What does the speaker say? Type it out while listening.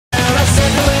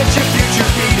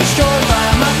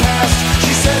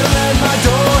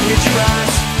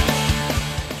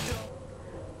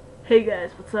Hey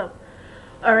guys, what's up?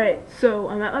 Alright, so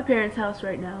I'm at my parents' house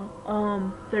right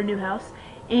now, their new house,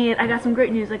 and I got some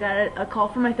great news. I got a call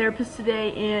from my therapist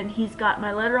today, and he's got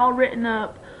my letter all written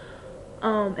up,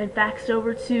 and faxed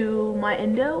over to my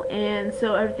endo, and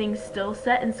so everything's still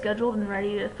set and scheduled and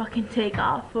ready to fucking take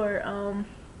off for,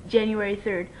 January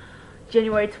 3rd.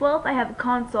 January 12th, I have a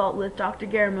consult with Dr.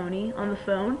 Garamoni on the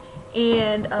phone,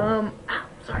 and,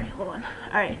 sorry, hold on.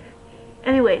 Alright,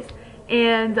 anyways.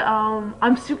 And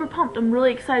I'm super pumped. I'm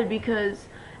really excited because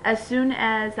as soon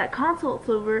as that consult's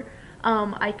over,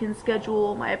 I can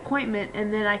schedule my appointment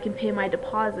and then I can pay my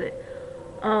deposit.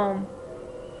 I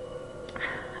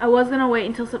was gonna wait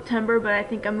until September, but I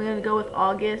think I'm gonna go with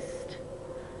August,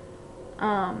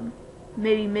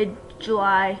 maybe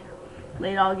mid-July,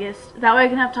 late August. That way I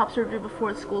can have top surgery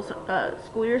before the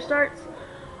school year starts.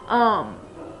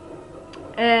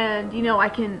 And you know, I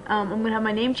can I'm gonna have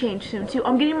my name changed soon too.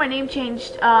 I'm getting my name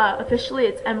changed officially.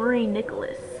 It's Emery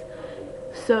Nicholas.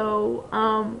 So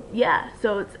yeah,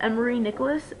 so it's Emery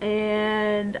Nicholas,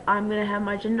 and I'm gonna have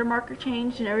my gender marker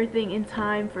changed and everything in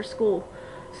time for school.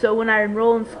 So when I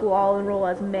enroll in school, I'll enroll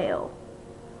as male.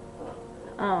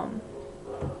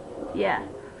 Yeah,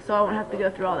 so I won't have to go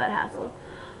through all that hassle.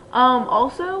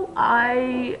 Also,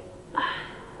 I'm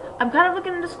kind of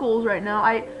looking into schools right now.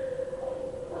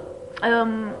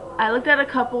 I looked at a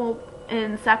couple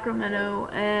in Sacramento,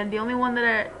 and the only one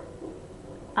that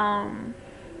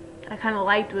I kind of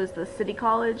liked was the city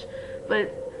college.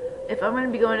 But if I'm going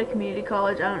to be going to community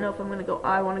college, I don't know if I want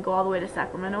to go all the way to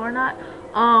Sacramento or not.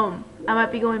 I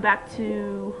might be going back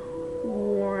to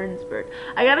Warrensburg.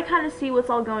 I gotta kind of see what's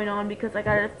all going on because I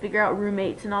gotta figure out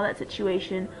roommates and all that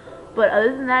situation. But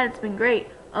other than that, it's been great.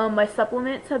 My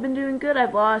supplements have been doing good.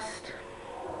 I've lost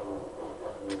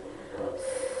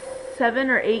 7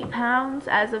 or 8 pounds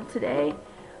as of today,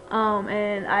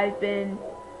 and I've been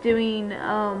doing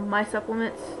my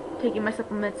supplements, taking my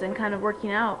supplements and kind of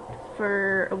working out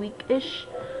for a week-ish.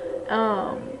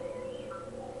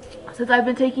 Since I've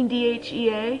been taking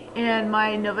DHEA and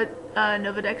my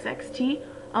Novadex XT,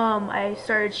 I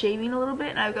started shaving a little bit,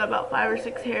 and I've got about 5 or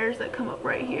 6 hairs that come up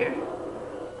right here,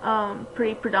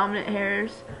 pretty predominant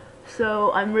hairs,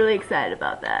 so I'm really excited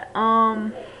about that.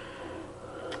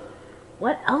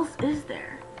 What else is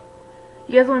there?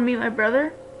 You guys want to meet my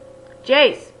brother?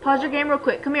 Jace, pause your game real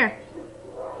quick. Come here.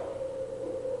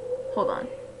 Hold on.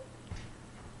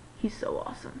 He's so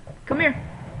awesome. Come here.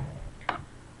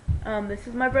 This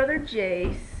is my brother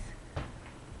Jace.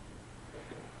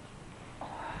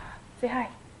 Say hi.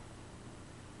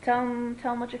 Tell him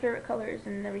what your favorite color is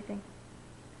and everything.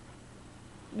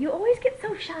 You always get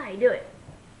so shy. Do it.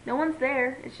 No one's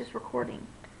there. It's just recording.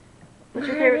 What's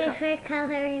your favorite color? My favorite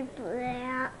color is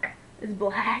black. Is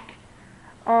black.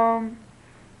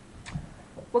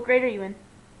 What grade are you in?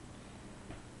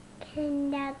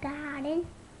 Kindergarten.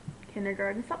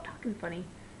 Kindergarten. Stop talking funny.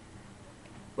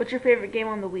 What's your favorite game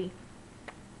on the Wii?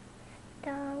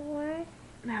 Star Wars.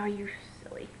 Now you're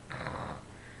silly.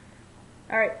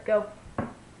 Alright, go.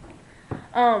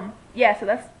 Yeah, so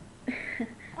that's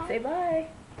say bye.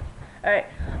 Alright,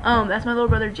 that's my little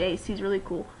brother Jace. He's really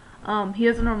cool. He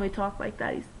doesn't normally talk like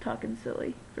that. He's talking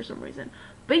silly for some reason.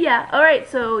 But yeah, alright,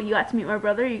 so you got to meet my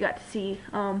brother. You got to see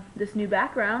this new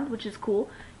background, which is cool,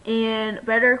 and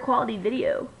better quality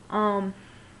video.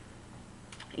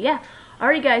 Yeah.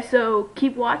 Alright guys, so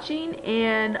keep watching,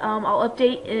 and I'll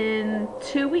update in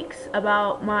 2 weeks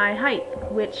about my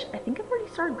height, which I think I've already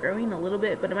started growing a little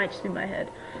bit, but it might just be my head.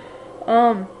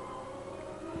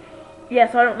 Yeah,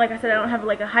 so like I said, I don't have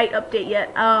like a height update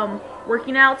yet.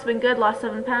 Working out's been good, lost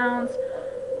 7 pounds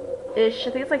ish. I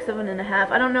think it's like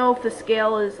 7.5. I don't know if the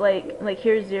scale is like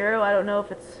here's 0. I don't know if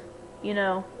it's, you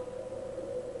know,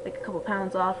 like a couple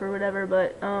pounds off or whatever,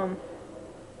 but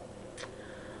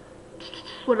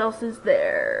what else is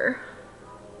there?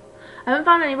 I haven't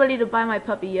found anybody to buy my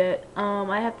puppy yet.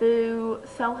 I have to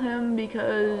sell him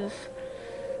because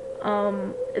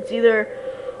it's either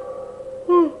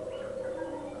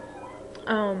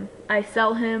I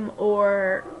sell him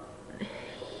or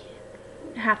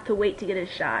have to wait to get his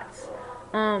shots,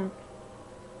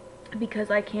 because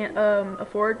I can't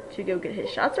afford to go get his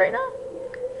shots right now,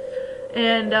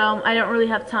 and I don't really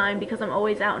have time because I'm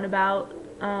always out and about,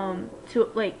 2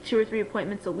 or 3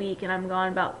 appointments a week, and I'm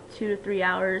gone about 2 to 3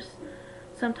 hours,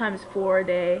 sometimes 4 a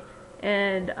day,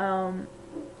 and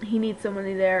he needs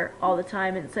somebody there all the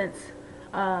time. And since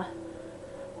my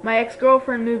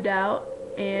ex-girlfriend moved out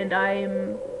and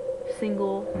I'm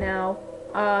single now,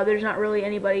 there's not really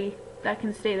anybody that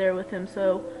can stay there with him,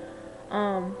 so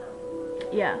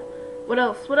yeah. What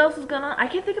else is going on? I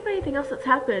can't think of anything else that's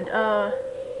happened.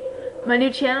 My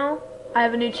new channel I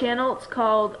have a new channel. It's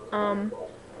called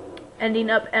Ending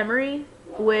Up Emery,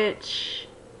 which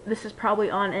this is probably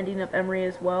on Ending Up Emery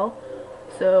as well.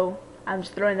 So I'm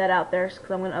just throwing that out there because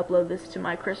I'm going to upload this to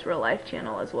my Chris Real Life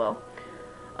channel as well.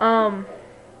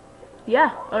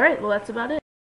 Yeah, alright, well that's about it.